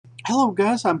Hello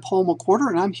guys, I'm Paul McWhorter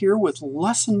and I'm here with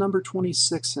lesson number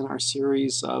 26 in our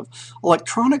series of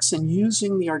electronics and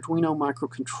using the Arduino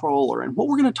microcontroller. And what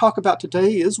we're going to talk about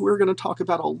today is we're going to talk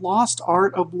about a lost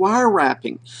art of wire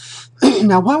wrapping.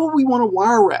 Now, why would we want to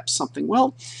wire wrap something?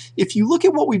 Well, if you look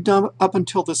at what we've done up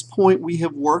until this point, we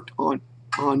have worked on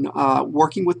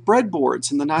working with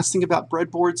breadboards. And the nice thing about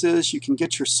breadboards is you can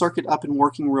get your circuit up and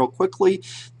working real quickly.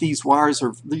 These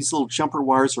little jumper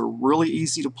wires are really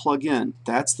easy to plug in.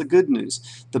 That's the good news.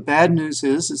 The bad news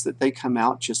is that they come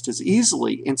out just as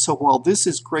easily. And so while this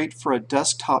is great for a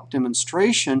desktop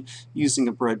demonstration using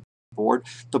a breadboard,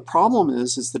 the problem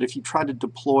is that if you try to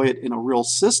deploy it in a real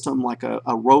system like a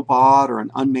robot or an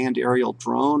unmanned aerial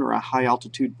drone or a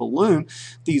high-altitude balloon,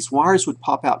 these wires would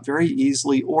pop out very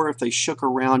easily, or if they shook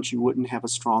around you wouldn't have a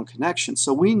strong connection.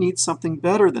 So we need something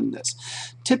better than this.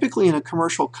 Typically in a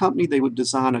commercial company they would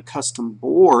design a custom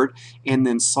board and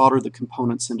then solder the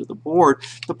components into the board.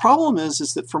 The problem is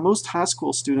that for most high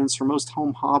school students or most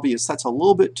home hobbyists, that's a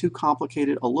little bit too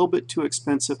complicated, a little bit too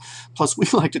expensive, plus we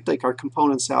like to take our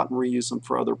components out and reuse them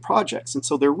for other projects. And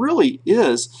so there really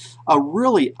is a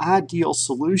really ideal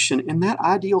solution, and that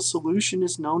ideal solution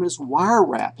is known as wire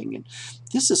wrapping. And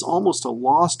this is almost a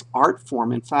lost art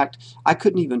form. In fact, I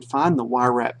couldn't even find the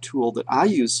wire wrap tool that I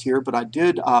use here, but I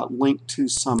did link to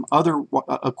some other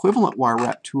equivalent wire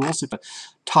wrap tools.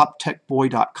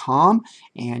 TopTechBoy.com,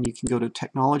 and you can go to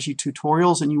Technology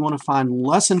Tutorials, and you want to find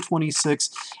Lesson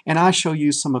 26, and I show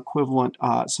you some equivalent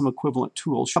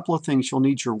tools. A couple of things: you'll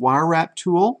need your wire wrap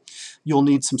tool, you'll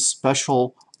need some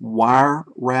special wire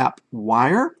wrap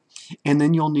wire, and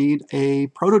then you'll need a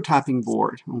prototyping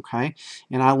board. Okay,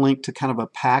 and I linked to kind of a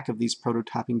pack of these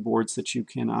prototyping boards that you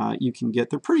can get.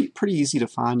 They're pretty easy to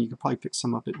find. You could probably pick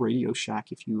some up at Radio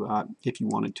Shack if you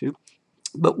wanted to.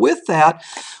 But with that,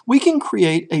 we can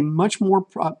create a much more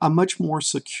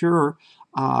secure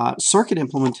circuit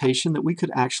implementation that we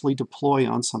could actually deploy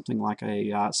on something like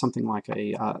a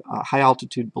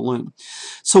high-altitude balloon.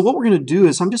 So what we're going to do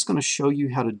is I'm just going to show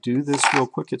you how to do this real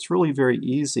quick. It's really very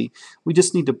easy. We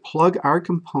just need to plug our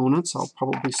components. I'll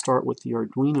probably start with the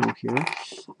Arduino here.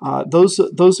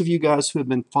 Those of you guys who have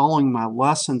been following my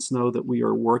lessons know that we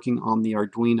are working on the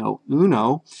Arduino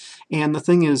Uno. And the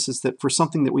thing is that for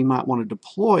something that we might want to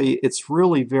deploy, it's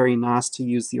really very nice to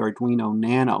use the Arduino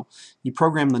Nano. You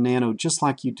program the Nano just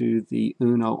like you do the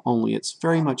Uno, only it's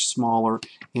very much smaller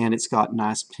and it's got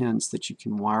nice pins that you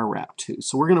can wire wrap to.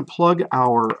 So we're going to plug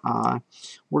our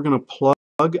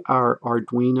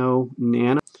Arduino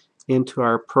Nano into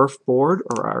our perf board,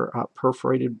 or our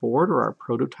perforated board, or our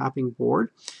prototyping board.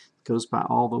 It goes by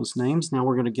all those names. Now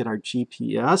we're going to get our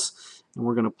GPS and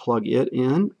we're going to plug it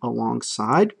in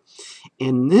alongside.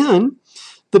 And then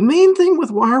the main thing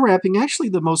with wire wrapping, actually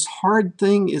the most hard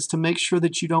thing, is to make sure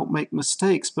that you don't make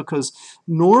mistakes, because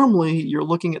normally you're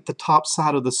looking at the top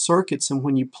side of the circuits, and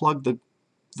when you plug the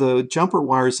jumper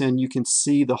wires in, you can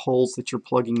see the holes that you're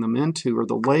plugging them into, or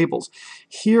the labels.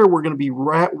 Here we're going to be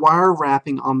wire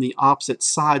wrapping on the opposite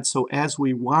side, so as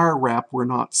we wire wrap we're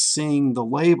not seeing the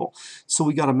label. So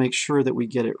we got to make sure that we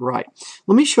get it right.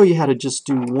 Let me show you how to just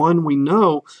do one. We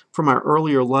know from our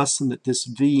earlier lesson that this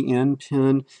VN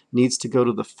pin needs to go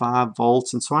to the 5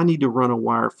 volts, and so I need to run a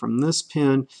wire from this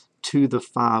pin to the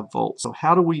 5 volts. So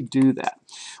how do we do that?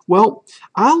 Well,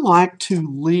 I like to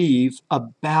leave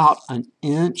about an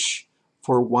inch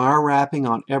for wire wrapping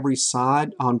on every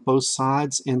side, on both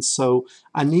sides, and so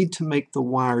I need to make the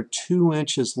wire 2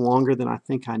 inches longer than I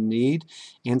think I need,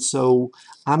 and so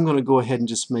I'm going to go ahead and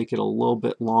just make it a little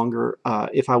bit longer.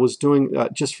 If I was doing,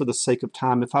 just for the sake of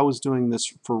time, if I was doing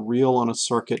this for real on a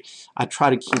circuit, I try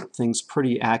to keep things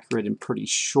pretty accurate and pretty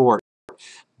short,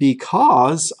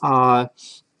 because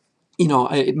you know,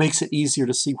 it makes it easier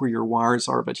to see where your wires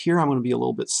are. But here I'm going to be a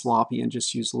little bit sloppy and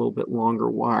just use a little bit longer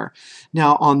wire.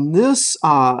 Now on this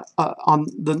on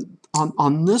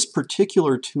this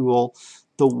particular tool,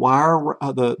 the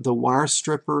wire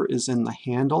stripper is in the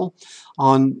handle.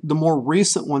 On the more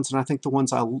recent ones, and I think the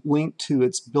ones I linked to,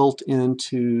 it's built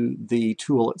into the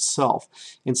tool itself.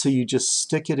 And so you just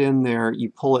stick it in there,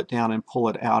 you pull it down and pull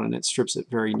it out, and it strips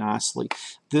it very nicely.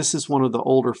 This is one of the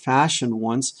older fashioned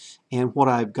ones, and what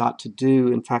I've got to do,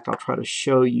 in fact I'll try to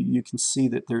show you, you can see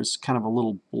that there's kind of a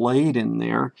little blade in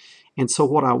there. And so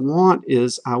what I want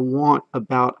is, I want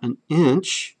about an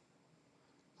inch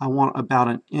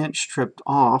stripped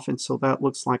off, and so that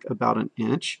looks like about an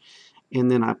inch. And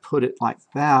then I put it like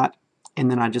that, and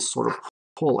then I just sort of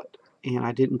pull it. And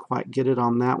I didn't quite get it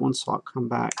on that one, so I'll come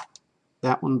back.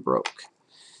 That one broke.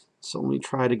 So let me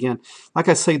try it again. Like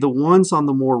I say, the ones on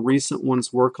the more recent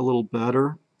ones work a little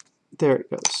better. There it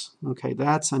goes. Okay,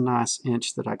 that's a nice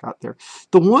inch that I got there.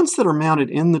 The ones that are mounted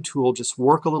in the tool just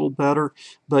work a little better,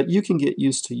 but you can get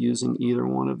used to using either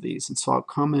one of these. And so I'll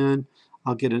come in,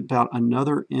 I'll get about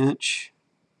another inch,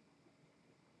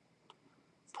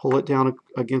 pull it down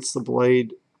against the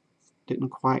blade, didn't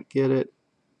quite get it.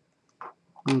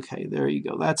 Okay, there you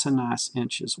go. That's a nice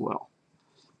inch as well.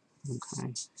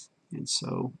 Okay, and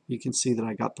so you can see that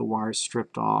I got the wire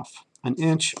stripped off, an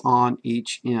inch on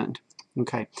each end.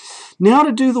 Okay, now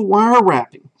to do the wire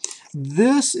wrapping.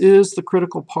 This is the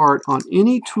critical part on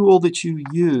any tool that you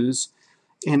use,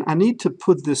 and I need to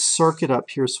put this circuit up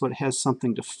here so it has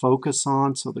something to focus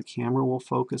on so the camera will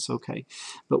focus. Okay,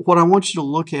 but what I want you to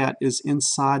look at is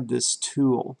inside this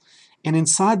tool. And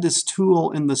inside this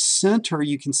tool, in the center,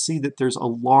 you can see that there's a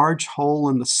large hole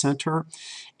in the center,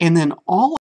 and then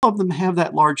all of them have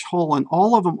that large hole, and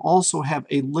all of them also have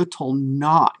a little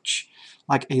notch,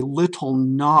 like a little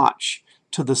notch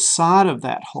to the side of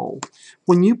that hole.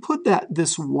 When you put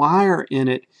this wire in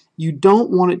it, you don't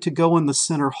want it to go in the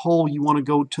center hole. You want to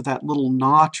go to that little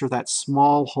notch or that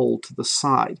small hole to the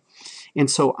side. And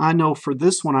so I know for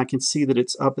this one I can see that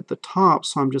it's up at the top,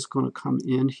 so I'm just going to come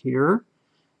in here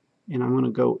and I'm going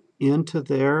to go into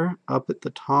there, up at the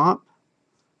top.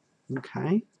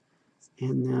 Okay,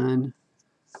 and then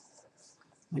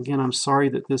again, I'm sorry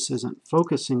that this isn't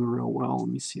focusing real well. Let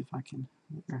me see if I can.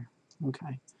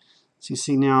 Okay. So you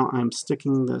see now I'm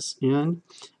sticking this in.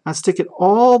 I stick it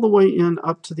all the way in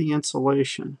up to the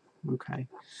insulation. Okay.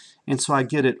 And so I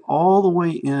get it all the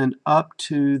way in up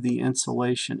to the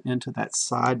insulation into that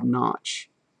side notch.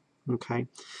 Okay.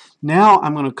 Now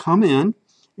I'm going to come in,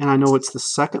 and I know it's the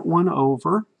second one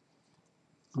over.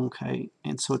 Okay.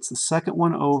 And so it's the second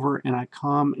one over, and I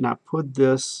come and I put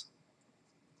this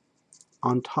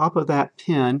on top of that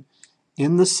pin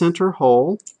in the center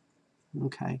hole.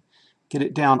 Okay, get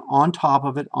it down on top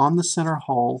of it on the center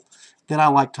hole. Then I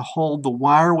like to hold the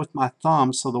wire with my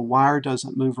thumb so the wire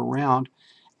doesn't move around,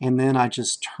 and then I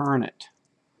just turn it.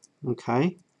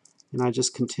 Okay, and I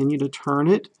just continue to turn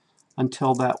it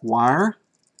until that wire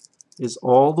is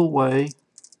all the way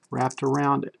wrapped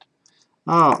around it.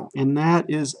 Oh, and that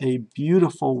is a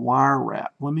beautiful wire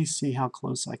wrap. Let me see how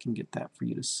close I can get that for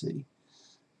you to see.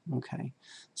 Okay,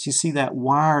 so you see that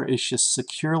wire is just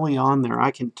securely on there. I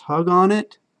can tug on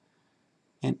it,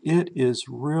 and it is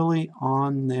really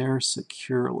on there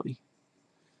securely.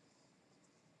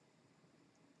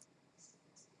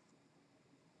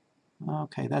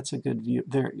 Okay, that's a good view.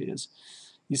 There it is.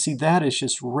 You see that is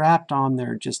just wrapped on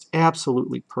there just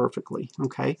absolutely perfectly.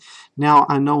 Okay, now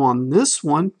I know on this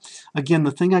one, again,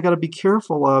 the thing I got to be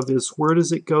careful of is where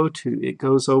does it go to? It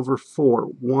goes over 4.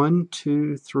 1,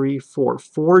 2, 3, 4.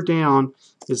 4 down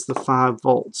is the 5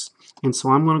 volts. And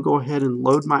so I'm going to go ahead and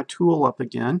load my tool up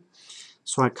again.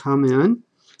 So I come in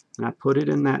and I put it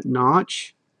in that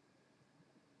notch.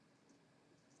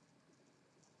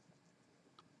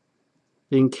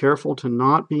 Being careful to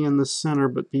not be in the center,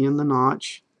 but be in the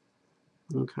notch.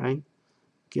 Okay,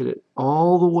 get it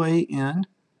all the way in,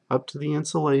 up to the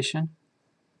insulation.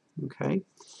 Okay,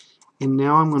 and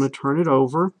now I'm going to turn it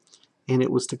over, and it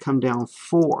was to come down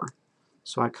 4.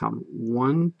 So I come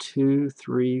 1, 2,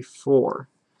 3, 4.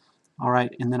 All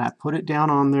right, and then I put it down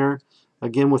on there.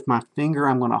 Again, with my finger,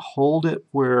 I'm going to hold it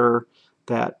where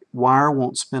that wire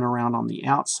won't spin around on the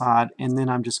outside, and then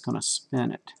I'm just going to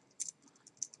spin it.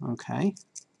 Okay,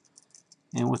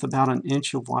 and with about an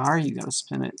inch of wire, you got to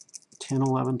spin it 10,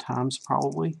 11 times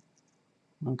probably.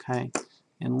 Okay,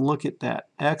 and look at that.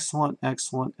 Excellent,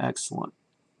 excellent, excellent.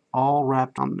 All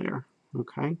wrapped on there.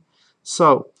 Okay,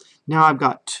 so now I've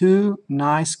got 2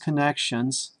 nice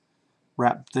connections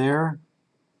wrapped there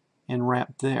and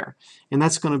wrapped there. And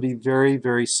that's going to be very,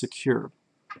 very secure.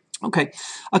 Okay,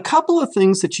 a couple of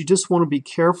things that you just want to be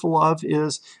careful of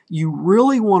is you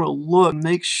really want to look,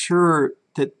 make sure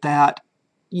that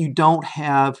you don't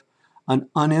have an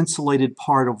uninsulated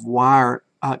part of wire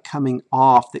coming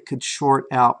off that could short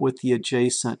out with the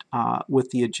adjacent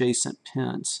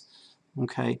pins.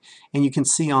 Okay, and you can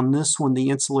see on this one the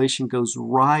insulation goes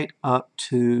right up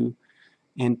to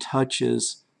and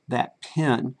touches that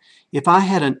pin. If I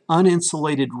had an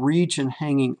uninsulated region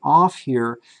hanging off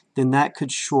here, then that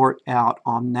could short out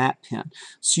on that pin.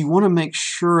 So you want to make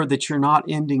sure that you're not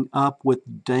ending up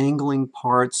with dangling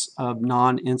parts of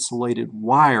non-insulated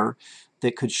wire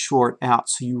that could short out.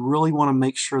 So you really want to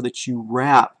make sure that you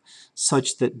wrap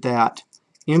such that that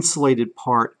insulated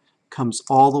part comes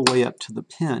all the way up to the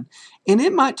pin. And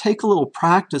it might take a little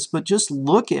practice, but just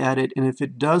look at it, and if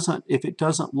it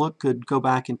doesn't look good, go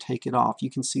back and take it off. You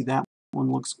can see that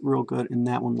one looks real good, and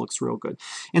that one looks real good.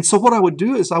 And so what I would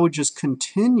do is I would just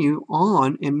continue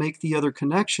on and make the other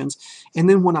connections, and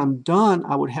then when I'm done,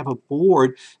 I would have a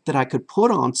board that I could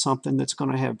put on something that's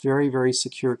going to have very, very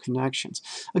secure connections.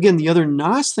 Again, the other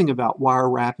nice thing about wire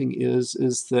wrapping is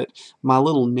that my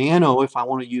little Nano, if I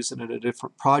want to use it in a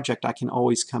different project, I can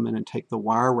always come in and take the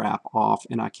wire wrap off,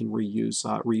 and I can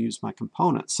reuse my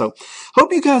components. So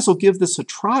hope you guys will give this a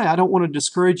try. I don't want to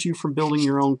discourage you from building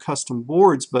your own custom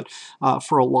boards, but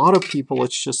for a lot of people,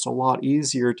 it's just a lot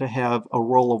easier to have a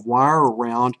roll of wire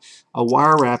around, a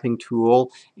wire wrapping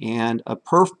tool, and a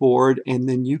perf board, and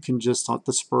then you can just, at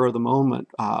the spur of the moment,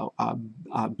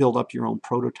 build up your own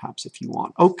prototypes if you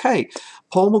want. Okay,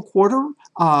 Paul McWhorter,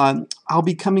 I'll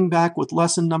be coming back with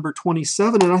lesson number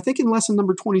 27, and I think in lesson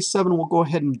number 27 we'll go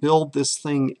ahead and build this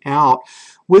thing out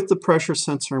with the pressure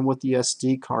sensor and with the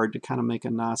SD card to kind of make a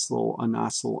nice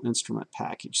little instrument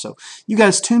package. So you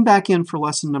guys tune back in for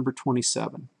lesson number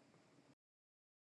 27.